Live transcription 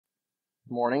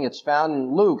morning. It's found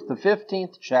in Luke, the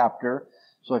 15th chapter.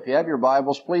 So if you have your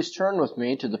Bibles, please turn with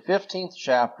me to the 15th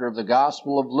chapter of the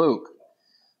Gospel of Luke,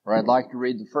 where I'd like to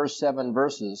read the first 7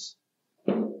 verses.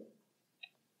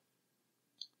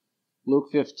 Luke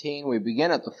 15, we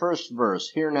begin at the first verse.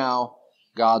 Hear now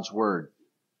God's Word.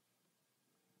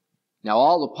 Now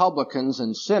all the publicans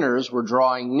and sinners were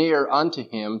drawing near unto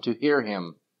him to hear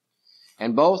him.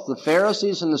 And both the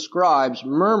Pharisees and the scribes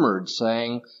murmured,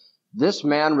 saying, This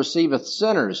man receiveth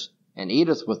sinners, and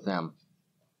eateth with them.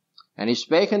 And he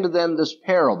spake unto them this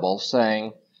parable,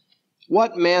 saying,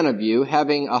 What man of you,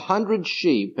 having 100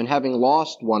 sheep, and having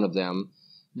lost one of them,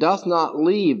 doth not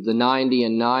leave the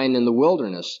 99 in the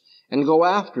wilderness, and go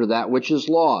after that which is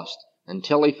lost,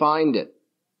 until he find it?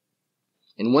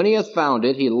 And when he hath found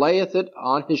it, he layeth it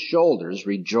on his shoulders,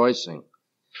 rejoicing.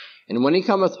 And when he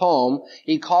cometh home,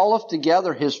 he calleth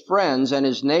together his friends and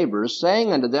his neighbors,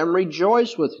 saying unto them,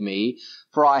 Rejoice with me,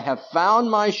 for I have found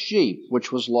my sheep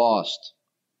which was lost.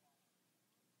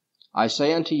 I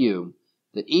say unto you,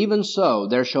 that even so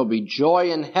there shall be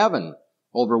joy in heaven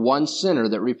over one sinner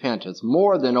that repenteth,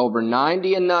 more than over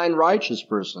 99 righteous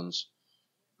persons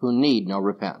who need no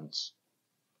repentance.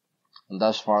 And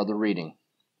thus far the reading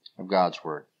of God's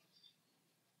Word.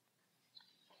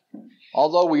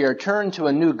 Although we are turned to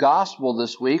a new gospel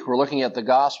this week, we're looking at the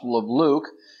Gospel of Luke,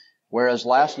 whereas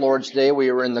last Lord's Day we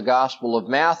were in the Gospel of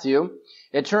Matthew.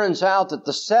 It turns out that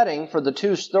the setting for the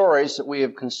two stories that we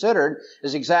have considered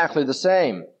is exactly the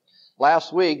same.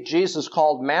 Last week, Jesus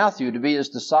called Matthew to be his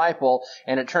disciple,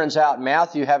 and it turns out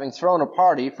Matthew, having thrown a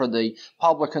party for the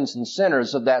publicans and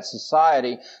sinners of that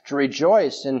society to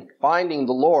rejoice in finding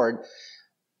the Lord,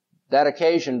 that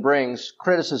occasion brings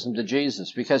criticism to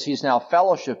Jesus because he's now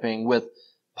fellowshipping with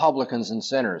publicans and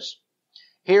sinners.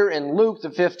 Here in Luke, the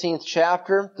 15th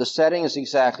chapter, the setting is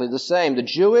exactly the same. The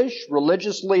Jewish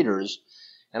religious leaders,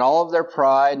 and all of their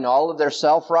pride and all of their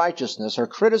self-righteousness, are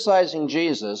criticizing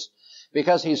Jesus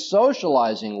because he's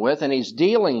socializing with and he's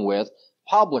dealing with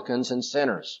publicans and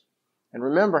sinners. And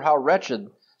remember how wretched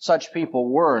such people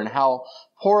were and how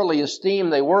poorly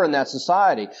esteemed they were in that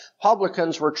society.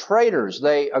 Publicans were traitors.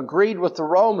 They agreed with the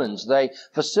Romans. They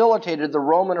facilitated the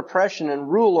Roman oppression and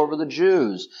rule over the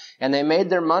Jews. And they made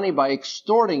their money by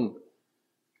extorting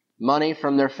money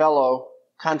from their fellow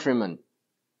countrymen.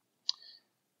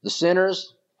 The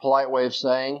sinners, polite way of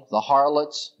saying, the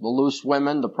harlots, the loose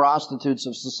women, the prostitutes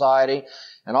of society,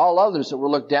 and all others that were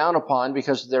looked down upon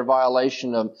because of their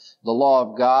violation of the law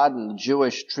of God and the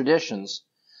Jewish traditions.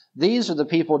 These are the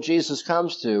people Jesus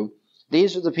comes to.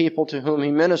 These are the people to whom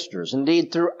he ministers. Indeed,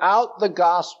 throughout the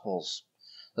Gospels,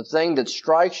 the thing that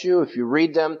strikes you if you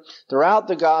read them, throughout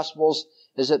the Gospels,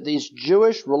 is that these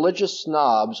Jewish religious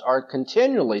snobs are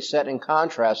continually set in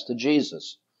contrast to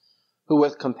Jesus, who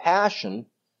with compassion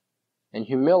and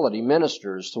humility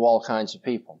ministers to all kinds of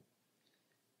people.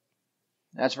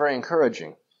 That's very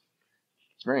encouraging.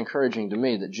 It's very encouraging to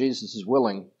me that Jesus is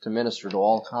willing to minister to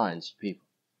all kinds of people.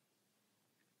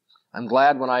 I'm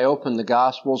glad when I open the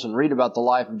Gospels and read about the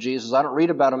life of Jesus, I don't read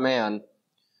about a man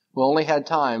who only had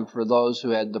time for those who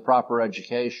had the proper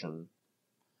education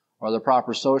or the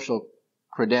proper social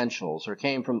credentials or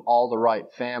came from all the right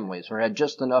families or had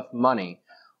just enough money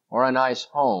or a nice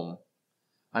home.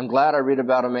 I'm glad I read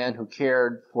about a man who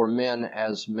cared for men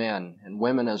as men and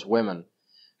women as women,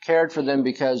 cared for them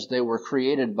because they were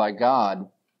created by God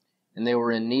and they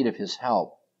were in need of his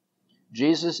help.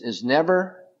 Jesus is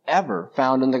never ever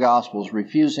found in the Gospels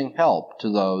refusing help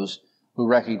to those who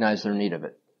recognize their need of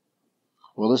it.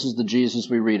 Well, this is the Jesus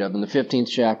we read of in the 15th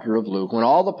chapter of Luke. When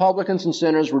all the publicans and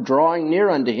sinners were drawing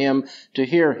near unto him to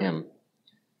hear him,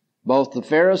 both the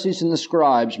Pharisees and the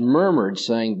scribes murmured,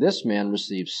 saying, This man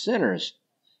receives sinners,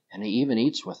 and he even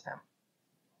eats with them.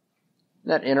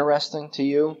 Isn't that interesting to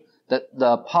you? That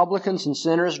the publicans and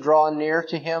sinners draw near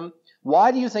to him?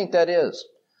 Why do you think that is?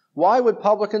 Why would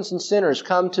publicans and sinners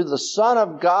come to the Son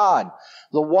of God,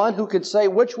 the one who could say,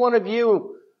 Which one of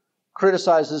you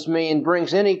criticizes me and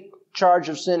brings any charge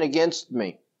of sin against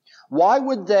me? Why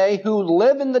would they who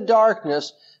live in the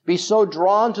darkness be so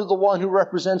drawn to the one who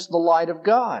represents the light of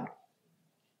God?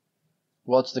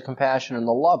 Well, it's the compassion and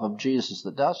the love of Jesus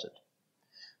that does it.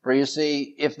 For you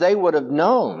see, if they would have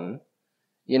known,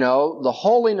 the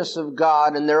holiness of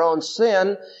God and their own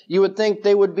sin, you would think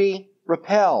they would be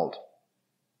repelled.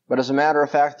 But as a matter of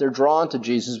fact, they're drawn to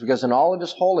Jesus because in all of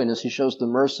his holiness, he shows the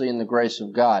mercy and the grace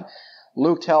of God.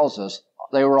 Luke tells us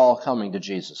they were all coming to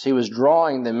Jesus. He was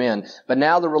drawing them in. But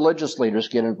now the religious leaders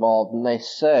get involved and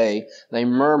they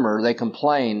murmur, they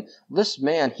complain, This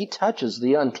man, he touches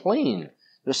the unclean.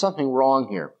 There's something wrong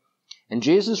here. And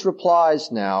Jesus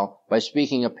replies now by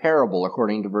speaking a parable,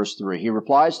 according to verse 3. He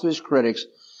replies to his critics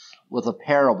with a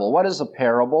parable. What is a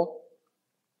parable?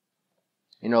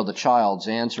 You know the child's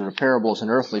answer. A parable is an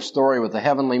earthly story with a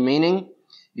heavenly meaning.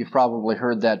 You've probably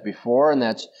heard that before, and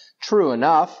that's true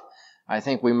enough. I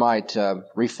think we might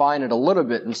refine it a little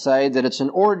bit and say that it's an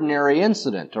ordinary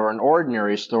incident or an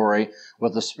ordinary story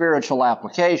with a spiritual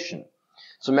application.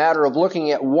 It's a matter of looking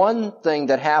at one thing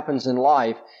that happens in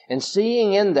life and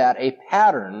seeing in that a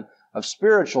pattern of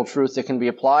spiritual truth that can be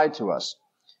applied to us.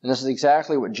 And this is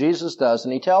exactly what Jesus does.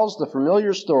 And he tells the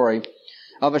familiar story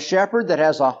of a shepherd that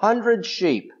has 100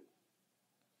 sheep.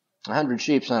 100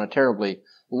 sheep's not a terribly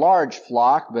large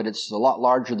flock, but it's a lot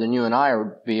larger than you and I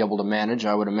would be able to manage,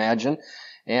 I would imagine,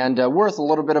 and worth a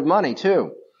little bit of money,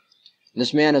 too.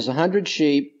 This man has 100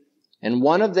 sheep, and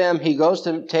one of them, he goes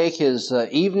to take his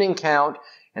evening count,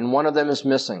 and one of them is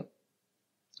missing.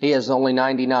 He has only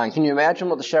 99. Can you imagine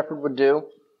what the shepherd would do?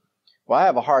 Well, I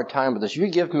have a hard time with this. You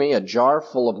give me a jar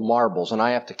full of marbles, and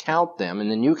I have to count them,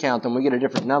 and then you count them, we get a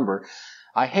different number.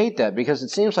 I hate that because it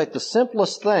seems like the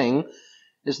simplest thing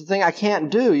is the thing I can't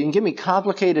do. You can give me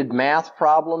complicated math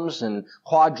problems and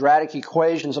quadratic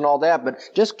equations and all that, but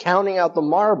just counting out the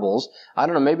marbles, I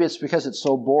don't know, maybe it's because it's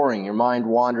so boring, your mind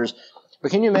wanders. But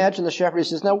can you imagine the shepherd? He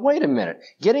says, now wait a minute.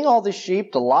 Getting all these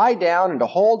sheep to lie down and to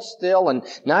hold still and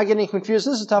not getting confused,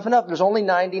 this is tough enough. There's only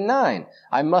 99.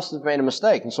 I must have made a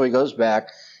mistake. And so he goes back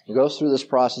and goes through this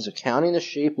process of counting the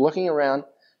sheep, looking around.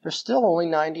 There's still only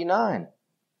 99.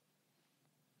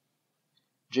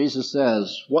 Jesus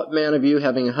says, what man of you,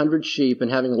 having 100 sheep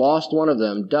and having lost one of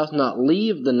them, doth not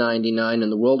leave the 99 in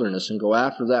the wilderness and go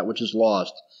after that which is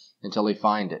lost until he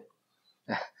find it?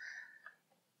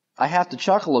 I have to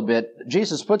chuckle a bit.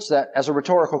 Jesus puts that as a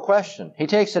rhetorical question. He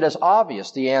takes it as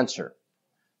obvious, the answer.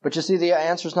 But you see, the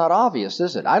answer's not obvious,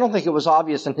 is it? I don't think it was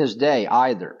obvious in his day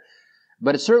either.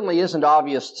 But it certainly isn't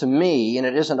obvious to me, and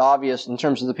it isn't obvious in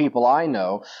terms of the people I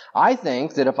know. I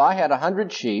think that if I had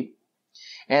 100 sheep,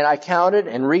 and I counted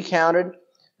and recounted,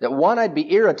 that one, I'd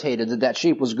be irritated that that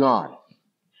sheep was gone.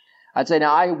 I'd say,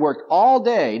 now I worked all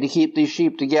day to keep these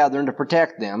sheep together and to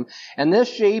protect them, and this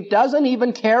sheep doesn't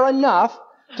even care enough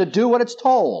to do what it's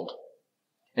told.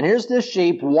 And here's this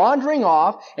sheep wandering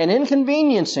off and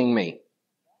inconveniencing me.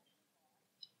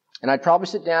 And I'd probably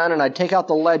sit down and I'd take out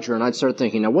the ledger and I'd start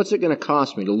thinking, now what's it going to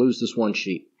cost me to lose this one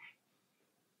sheep?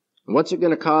 And what's it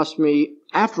going to cost me?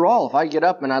 After all, if I get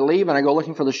up and I leave and I go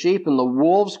looking for the sheep and the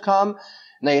wolves come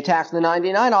and they attack the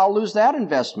 99, I'll lose that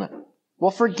investment. Well,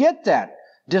 forget that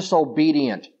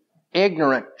disobedient,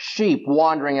 ignorant sheep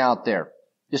wandering out there.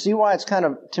 You see why it's kind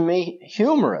of, to me,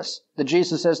 humorous that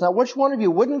Jesus says, now which one of you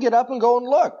wouldn't get up and go and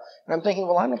look? And I'm thinking,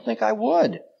 well, I don't think I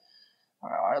would.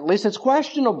 Or at least it's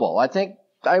questionable. I think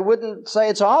I wouldn't say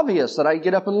it's obvious that I'd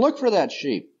get up and look for that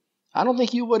sheep. I don't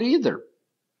think you would either.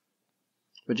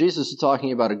 But Jesus is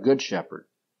talking about a good shepherd.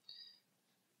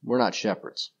 We're not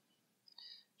shepherds.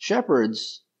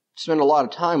 Shepherds spend a lot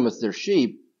of time with their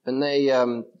sheep, and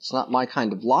it's not my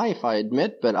kind of life, I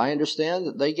admit, but I understand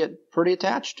that they get pretty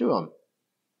attached to them.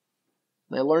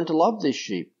 They learn to love these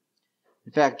sheep.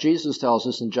 In fact, Jesus tells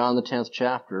us in John the 10th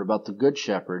chapter about the good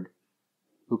shepherd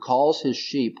who calls his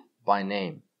sheep by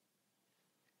name.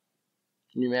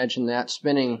 Can you imagine that?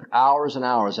 Spending hours and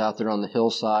hours out there on the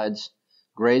hillsides,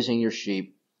 grazing your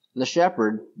sheep. And the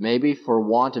shepherd, maybe for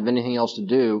want of anything else to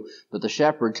do, but the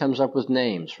shepherd comes up with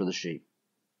names for the sheep.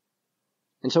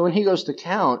 And so when he goes to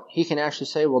count, he can actually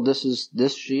say, well, this is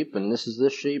this sheep, and this is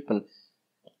this sheep, and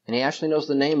he actually knows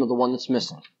the name of the one that's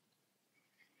missing.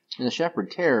 And the shepherd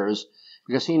cares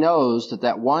because he knows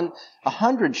that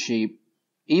 100 sheep,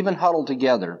 even huddled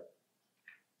together,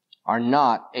 are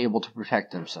not able to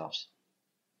protect themselves.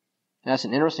 And that's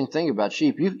an interesting thing about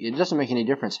sheep. It doesn't make any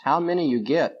difference how many you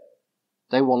get.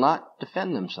 They will not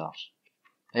defend themselves.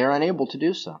 They are unable to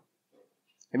do so.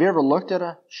 Have you ever looked at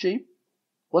a sheep?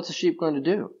 What's a sheep going to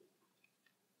do?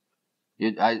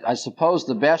 I suppose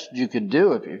the best you could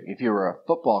do, if you were a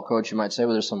football coach, you might say,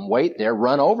 well, there's some weight there,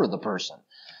 run over the person.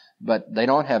 But they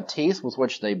don't have teeth with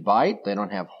which they bite. They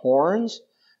don't have horns.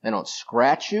 They don't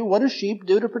scratch you. What do sheep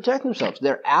do to protect themselves?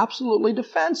 They're absolutely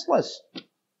defenseless.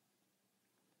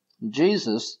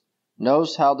 Jesus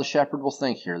knows how the shepherd will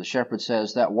think here. The shepherd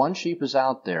says that one sheep is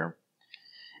out there,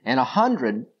 and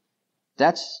 100,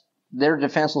 they're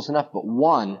defenseless enough, but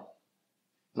one,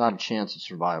 not a chance of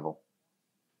survival.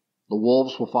 The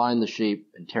wolves will find the sheep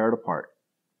and tear it apart.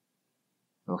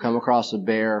 They'll come across a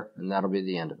bear, and that'll be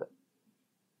the end of it.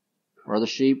 Or the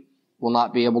sheep will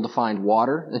not be able to find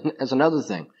water. That's another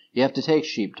thing. You have to take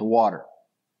sheep to water.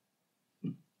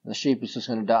 The sheep is just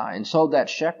going to die. And so that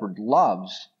shepherd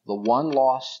loves the one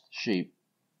lost sheep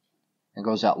and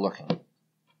goes out looking.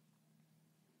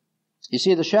 You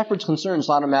see, the shepherd's concern is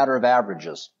not a matter of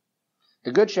averages.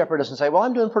 The good shepherd doesn't say, well,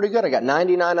 I'm doing pretty good. I got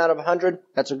 99 out of 100.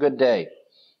 That's a good day.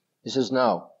 He says,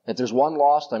 no. If there's one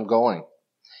lost, I'm going.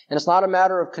 And it's not a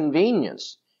matter of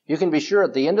convenience. You can be sure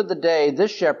at the end of the day,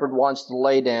 this shepherd wants to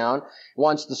lay down,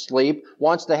 wants to sleep,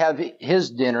 wants to have his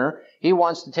dinner. He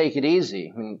wants to take it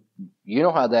easy. I mean, you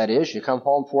know how that is. You come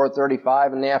home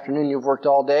 4:35 in the afternoon, you've worked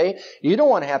all day. You don't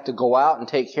want to have to go out and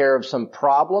take care of some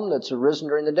problem that's arisen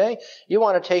during the day. You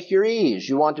want to take your ease.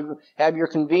 You want to have your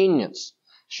convenience.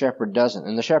 Shepherd doesn't.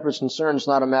 And the shepherd's concern is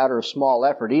not a matter of small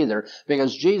effort either,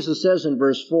 because Jesus says in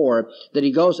verse 4 that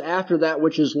he goes after that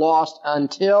which is lost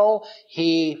until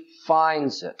he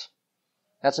finds it.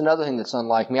 That's another thing that's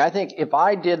unlike me. I think if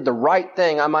I did the right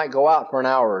thing, I might go out for an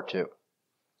hour or two.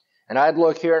 And I'd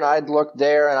look here and I'd look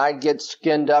there and I'd get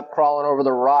skinned up crawling over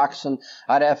the rocks and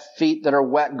I'd have feet that are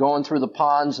wet going through the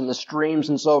ponds and the streams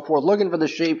and so forth, looking for the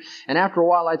sheep. And after a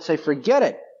while I'd say, forget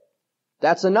it.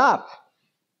 That's enough.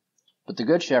 But the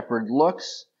good shepherd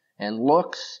looks and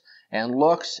looks and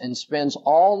looks and spends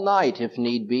all night, if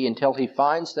need be, until he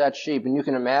finds that sheep. And you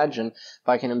can imagine, if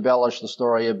I can embellish the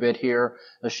story a bit here,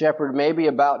 the shepherd maybe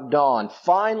about dawn,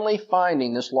 finally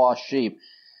finding this lost sheep.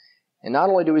 And not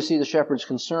only do we see the shepherd's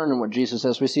concern in what Jesus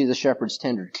says, we see the shepherd's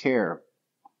tender care.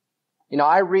 You know,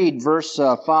 I read verse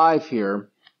 5 here,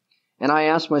 and I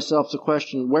ask myself the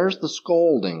question, where's the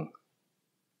scolding?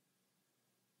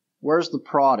 Where's the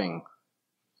prodding?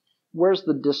 Where's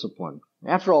the discipline?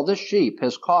 After all, this sheep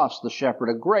has cost the shepherd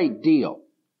a great deal.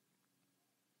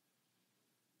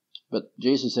 But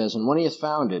Jesus says, and when he has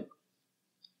found it,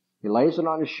 he lays it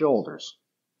on his shoulders,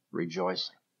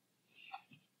 rejoicing.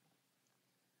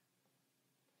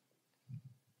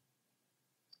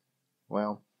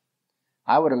 Well,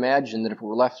 I would imagine that if it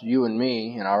were left to you and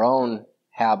me in our own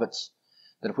habits,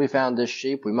 that if we found this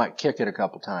sheep, we might kick it a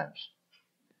couple times.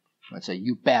 I'd say,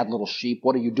 you bad little sheep,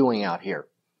 what are you doing out here?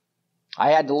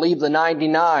 I had to leave the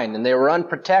 99, and they were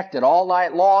unprotected all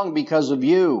night long because of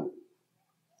you.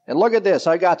 And look at this.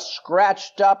 I got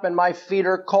scratched up, and my feet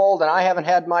are cold, and I haven't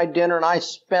had my dinner, and I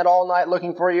spent all night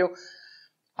looking for you.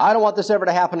 I don't want this ever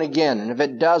to happen again, and if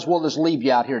it does, we'll just leave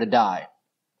you out here to die.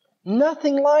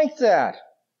 Nothing like that.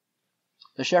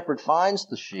 The shepherd finds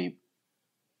the sheep.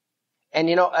 And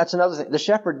you know, that's another thing. The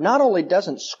shepherd not only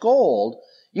doesn't scold,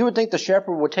 you would think the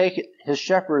shepherd would take his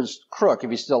shepherd's crook,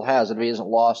 if he still has it, if he hasn't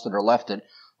lost it or left it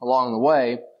along the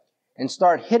way, and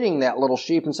start hitting that little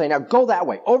sheep and say, now go that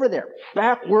way, over there,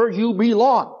 back where you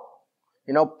belong.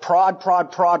 You know, prod,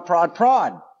 prod, prod, prod,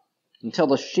 prod, until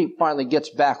the sheep finally gets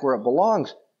back where it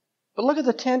belongs. But look at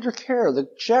the tender care. The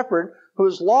shepherd, who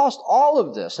has lost all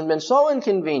of this and been so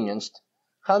inconvenienced,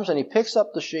 comes and he picks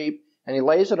up the sheep and he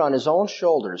lays it on his own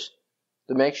shoulders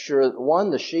to make sure that, one,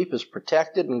 the sheep is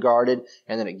protected and guarded,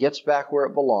 and that it gets back where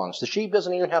it belongs. The sheep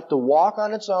doesn't even have to walk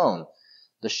on its own.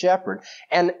 The shepherd.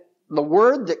 And the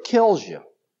word that kills you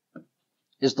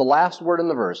is the last word in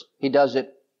the verse. He does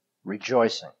it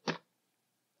rejoicing.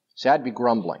 See, I'd be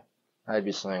grumbling. I'd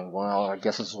be saying, well, I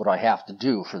guess this is what I have to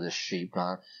do for this sheep.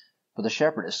 But the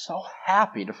shepherd is so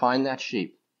happy to find that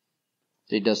sheep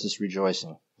that he does this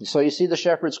rejoicing. And so you see the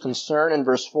shepherd's concern in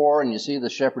verse 4, and you see the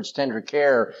shepherd's tender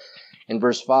care in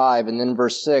verse 5, and then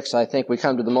verse 6, I think we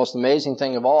come to the most amazing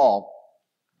thing of all.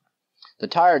 The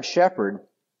tired shepherd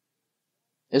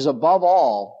is above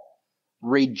all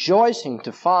rejoicing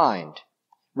to find,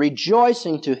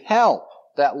 rejoicing to help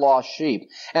that lost sheep.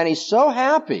 And he's so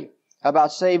happy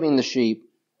about saving the sheep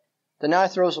that now he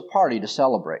throws a party to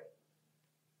celebrate.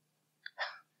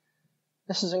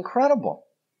 This is incredible.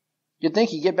 You'd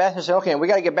think he'd get back and say, okay, we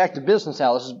got to get back to business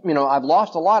now. This is, I've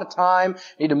lost a lot of time.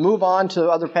 Need to move on to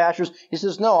other pastures. He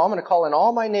says, no, I'm going to call in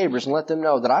all my neighbors and let them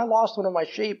know that I lost one of my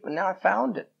sheep and now I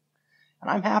found it. And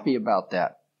I'm happy about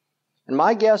that. And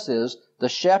my guess is the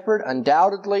shepherd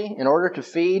undoubtedly, in order to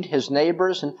feed his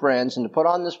neighbors and friends and to put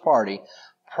on this party,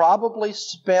 probably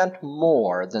spent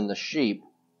more than the sheep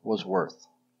was worth.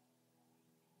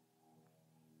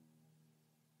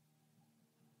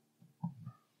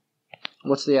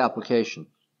 What's the application?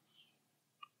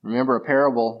 Remember, a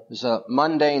parable is a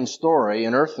mundane story,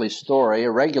 an earthly story,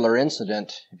 a regular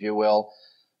incident, if you will.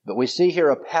 But we see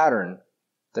here a pattern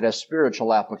that has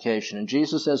spiritual application. And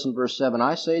Jesus says in verse 7,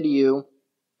 I say to you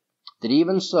that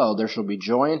even so there shall be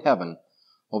joy in heaven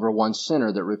over one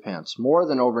sinner that repents, more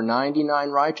than over 99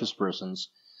 righteous persons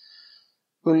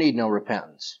who need no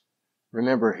repentance.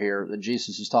 Remember here that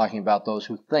Jesus is talking about those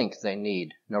who think they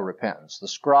need no repentance. The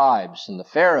scribes and the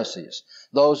Pharisees,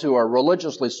 those who are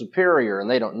religiously superior and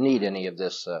they don't need any of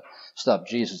this stuff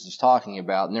Jesus is talking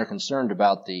about, and they're concerned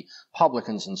about the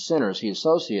publicans and sinners he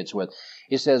associates with.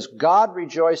 He says, God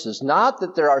rejoices not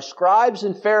that there are scribes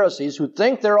and Pharisees who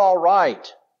think they're all right.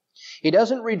 He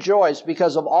doesn't rejoice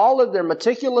because of all of their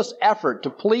meticulous effort to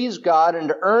please God and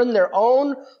to earn their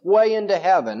own way into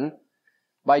heaven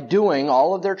by doing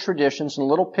all of their traditions and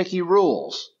little picky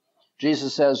rules.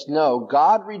 Jesus says, no,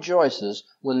 God rejoices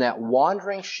when that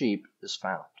wandering sheep is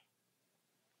found.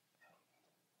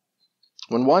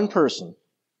 When one person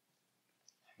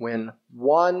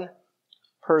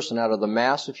out of the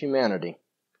mass of humanity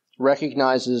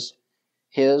recognizes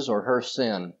his or her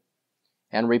sin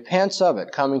and repents of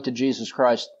it, coming to Jesus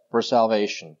Christ for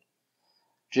salvation,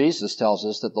 Jesus tells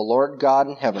us that the Lord God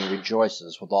in heaven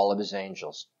rejoices with all of his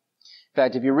angels. In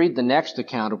fact, if you read the next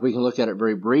account, if we can look at it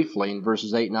very briefly in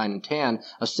verses 8, 9, and 10,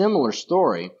 a similar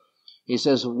story. He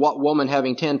says, what woman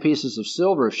having 10 pieces of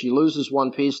silver, if she loses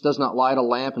one piece, does not light a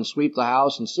lamp and sweep the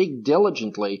house and seek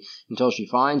diligently until she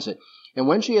finds it? And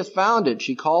when she hath found it,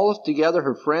 she calleth together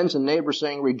her friends and neighbors,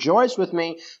 saying, Rejoice with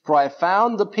me, for I have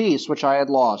found the piece which I had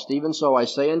lost. Even so I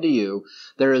say unto you,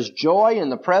 there is joy in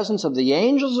the presence of the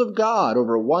angels of God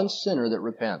over one sinner that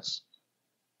repents.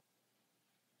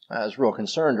 I was real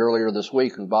concerned earlier this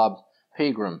week when Bob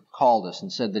Pegram called us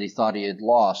and said that he thought he had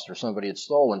lost or somebody had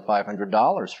stolen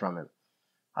 $500 from him.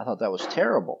 I thought that was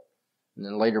terrible. And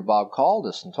then later Bob called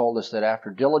us and told us that after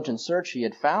diligent search he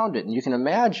had found it. And you can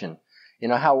imagine,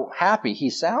 how happy he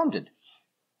sounded.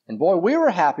 And boy, we were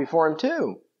happy for him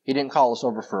too. He didn't call us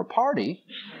over for a party.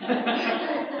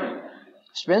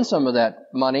 Spend some of that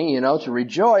money, to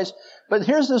rejoice. But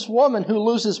here's this woman who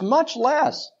loses much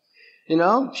less.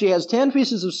 She has 10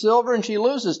 pieces of silver and she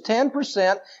loses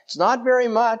 10%. It's not very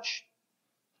much.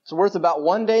 It's worth about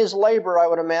one day's labor, I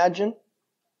would imagine.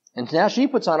 And now she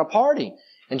puts on a party.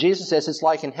 And Jesus says it's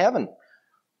like in heaven.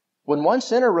 When one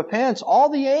sinner repents, all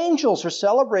the angels are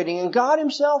celebrating and God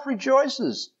himself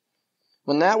rejoices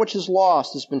when that which is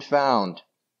lost has been found.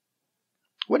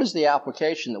 What is the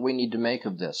application that we need to make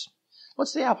of this?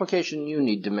 What's the application you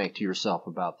need to make to yourself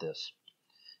about this?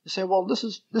 You say, well, this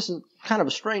is kind of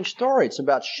a strange story. It's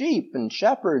about sheep and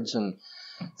shepherds and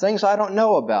things I don't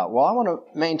know about. Well, I want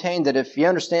to maintain that if you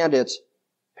understand its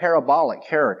parabolic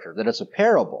character, that it's a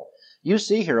parable, you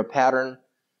see here a pattern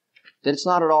that it's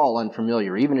not at all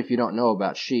unfamiliar, even if you don't know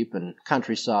about sheep and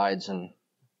countrysides and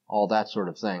all that sort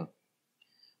of thing.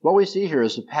 What we see here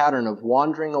is a pattern of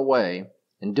wandering away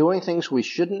and doing things we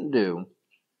shouldn't do,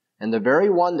 and the very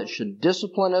one that should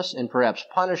discipline us and perhaps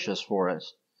punish us for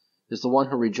us is the one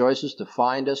who rejoices to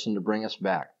find us and to bring us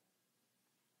back.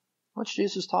 What's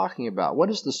Jesus talking about? What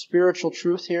is the spiritual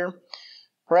truth here?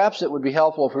 Perhaps it would be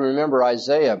helpful if we remember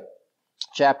Isaiah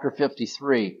chapter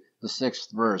 53, the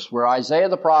 6th verse, where Isaiah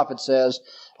the prophet says,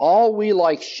 All we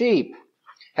like sheep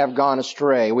have gone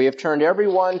astray. We have turned every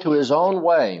one to his own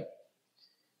way.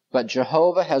 But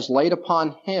Jehovah has laid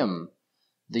upon him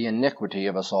the iniquity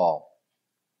of us all.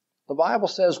 The Bible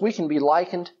says we can be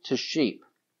likened to sheep.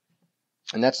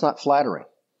 And that's not flattering.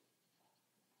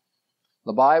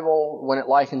 The Bible, when it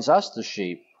likens us to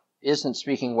sheep, isn't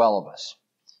speaking well of us.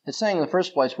 It's saying in the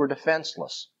first place we're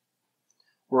defenseless.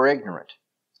 We're ignorant.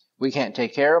 We can't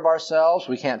take care of ourselves.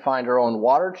 We can't find our own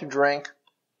water to drink.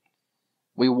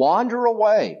 We wander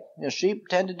away. Sheep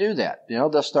tend to do that.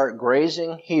 They'll start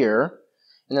grazing here,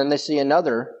 and then they see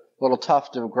another little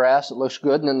tuft of grass that looks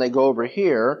good, and then they go over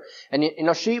here.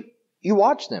 And sheep, you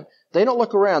watch them. They don't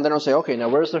look around. They don't say, okay, now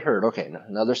where's the herd? Okay, now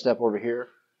another step over here.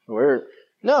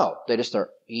 No, they just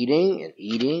start eating and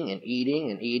eating and eating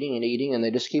and eating and eating, and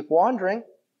they just keep wandering.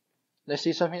 They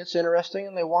see something that's interesting,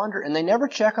 and they wander, and they never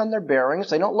check on their bearings.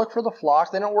 They don't look for the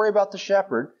flock. They don't worry about the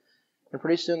shepherd. And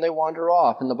pretty soon they wander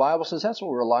off. And the Bible says that's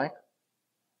what we're like.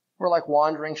 We're like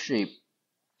wandering sheep.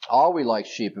 All we like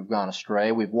sheep have gone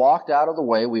astray. We've walked out of the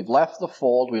way. We've left the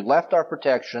fold. We've left our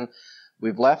protection.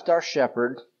 We've left our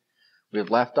shepherd. We've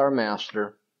left our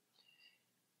master.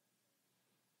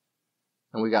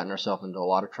 And we've gotten ourselves into a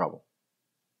lot of trouble.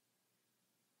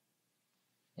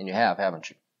 And you have, haven't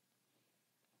you?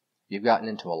 You've gotten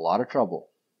into a lot of trouble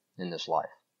in this life.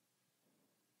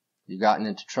 You've gotten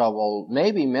into trouble.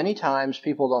 Maybe many times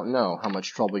people don't know how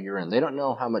much trouble you're in. They don't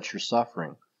know how much you're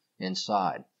suffering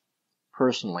inside,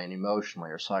 personally and emotionally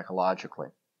or psychologically.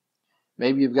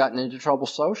 Maybe you've gotten into trouble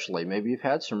socially. Maybe you've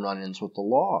had some run-ins with the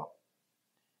law.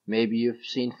 Maybe you've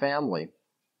seen family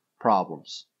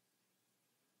problems.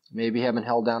 Maybe you haven't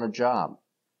held down a job.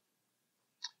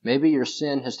 Maybe your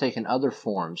sin has taken other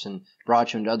forms and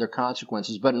brought you into other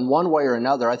consequences, but in one way or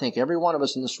another, I think every one of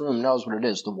us in this room knows what it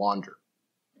is to wander.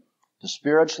 To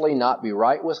spiritually not be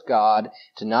right with God,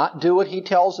 to not do what He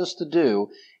tells us to do,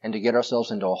 and to get ourselves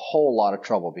into a whole lot of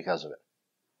trouble because of it.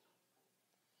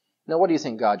 Now, what do you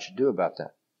think God should do about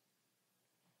that?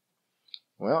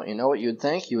 Well, you know what you'd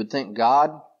think? You would think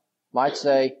God might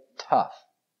say, tough.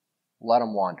 Let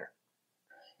them wander.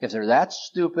 If they're that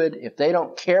stupid, if they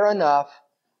don't care enough,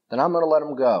 then I'm going to let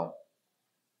them go.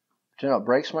 But you know, it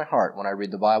breaks my heart when I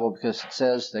read the Bible because it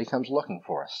says they comes looking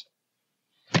for us.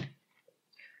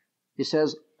 He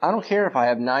says, I don't care if I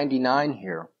have 99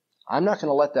 here. I'm not going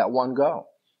to let that one go.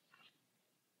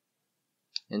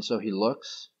 And so He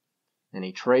looks and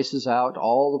He traces out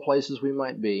all the places we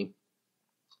might be,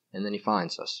 and then He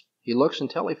finds us. He looks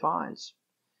until He finds.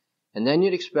 And then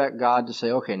you'd expect God to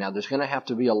say, okay, now there's going to have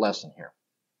to be a lesson here.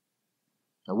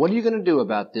 Now, what are you going to do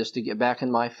about this to get back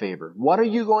in my favor? What are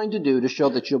you going to do to show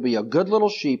that you'll be a good little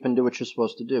sheep and do what you're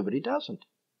supposed to do? But He doesn't.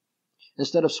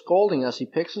 Instead of scolding us, He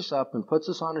picks us up and puts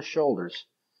us on His shoulders.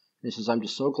 And He says, I'm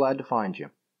just so glad to find you.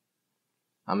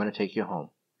 I'm going to take you home.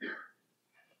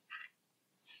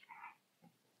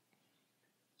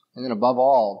 And then above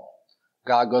all,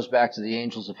 God goes back to the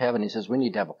angels of heaven. He says, we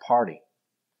need to have a party.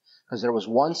 Because there was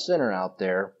one sinner out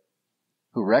there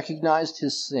who recognized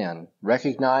his sin,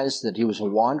 recognized that he was a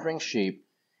wandering sheep,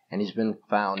 and he's been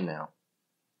found now.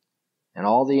 And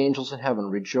all the angels in heaven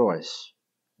rejoice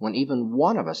when even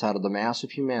one of us out of the mass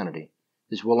of humanity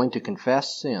is willing to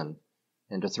confess sin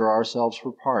and to throw ourselves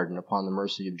for pardon upon the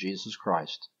mercy of Jesus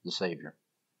Christ, the Savior.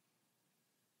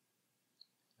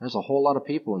 There's a whole lot of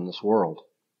people in this world.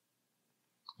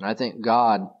 And I think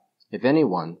God, if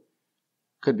anyone,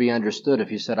 could be understood if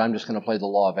He said, I'm just going to play the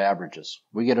law of averages.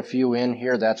 We get a few in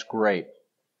here, that's great.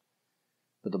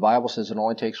 But the Bible says it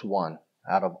only takes one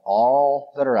out of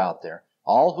all that are out there.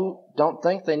 All who don't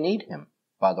think they need Him,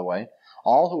 by the way.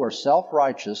 All who are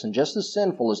self-righteous and just as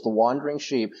sinful as the wandering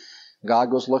sheep. God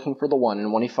goes looking for the one,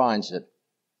 and when He finds it,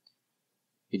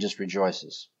 He just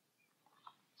rejoices.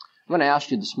 I'm going to ask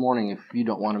you this morning if you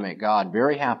don't want to make God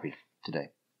very happy today.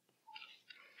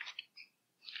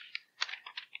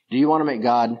 Do you want to make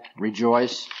God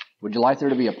rejoice? Would you like there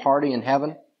to be a party in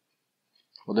heaven?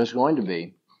 Well, there's going to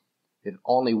be. If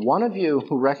only one of you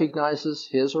who recognizes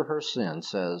his or her sin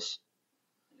says,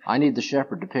 I need the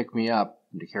shepherd to pick me up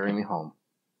and to carry me home.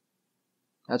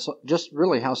 That's just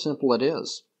really how simple it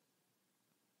is.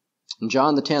 In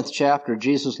John the 10th chapter,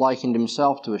 Jesus likened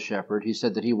Himself to a shepherd. He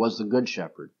said that He was the good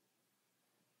shepherd.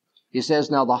 He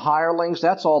says, now the hirelings,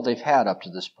 that's all they've had up to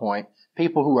this point.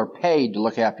 People who are paid to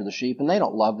look after the sheep, and they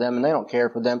don't love them, and they don't care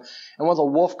for them. And when the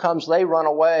wolf comes, they run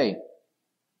away.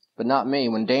 But not me.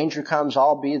 When danger comes,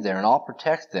 I'll be there, and I'll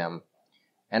protect them.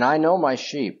 And I know my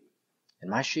sheep, and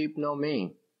my sheep know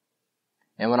me.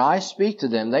 And when I speak to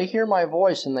them, they hear my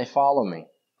voice, and they follow me.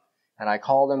 And I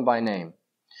call them by name.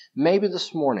 Maybe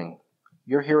this morning,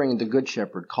 you're hearing the Good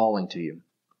Shepherd calling to you.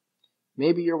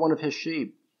 Maybe you're one of His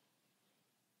sheep.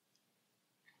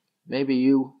 Maybe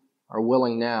you are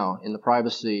willing now, in the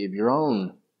privacy of your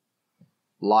own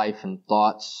life and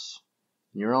thoughts,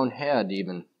 in your own head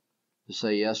even, to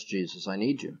say, yes, Jesus, I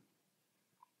need you.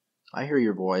 I hear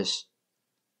your voice,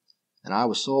 and I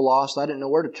was so lost I didn't know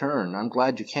where to turn. I'm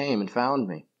glad you came and found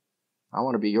me. I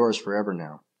want to be yours forever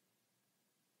now.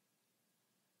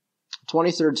 The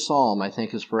 23rd Psalm, I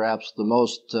think, is perhaps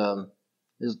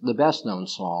is the best known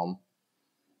psalm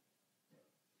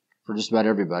for just about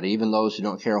everybody. Even those who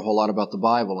don't care a whole lot about the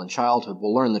Bible in childhood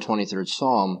will learn the 23rd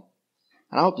Psalm.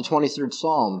 And I hope the 23rd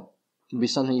Psalm can be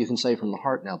something you can say from the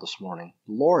heart now this morning.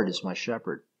 The Lord is my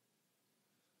shepherd,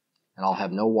 and I'll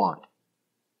have no want.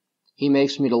 He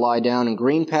makes me to lie down in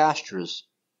green pastures.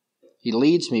 He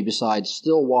leads me beside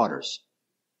still waters.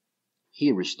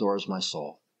 He restores my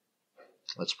soul.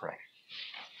 Let's pray.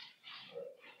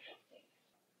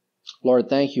 Lord,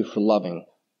 thank you for loving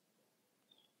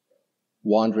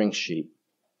wandering sheep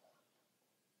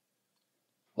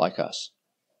like us.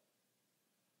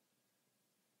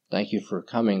 Thank you for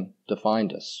coming to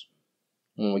find us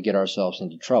when we get ourselves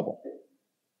into trouble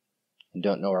and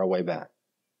don't know our way back.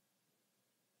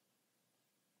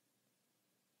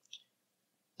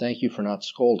 Thank you for not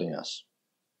scolding us,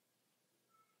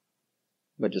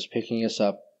 but just picking us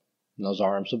up in those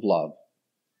arms of love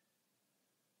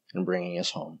and bringing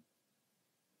us home.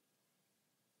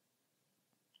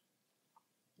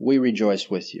 We rejoice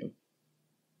with you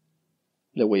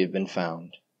that we have been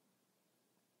found.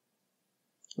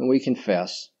 And we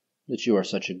confess that you are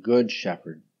such a good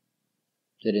shepherd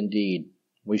that indeed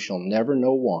we shall never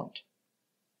know want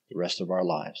the rest of our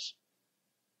lives.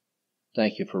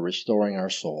 Thank you for restoring our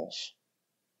souls.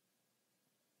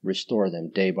 Restore them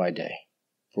day by day.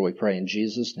 For we pray in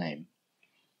Jesus' name.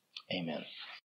 Amen.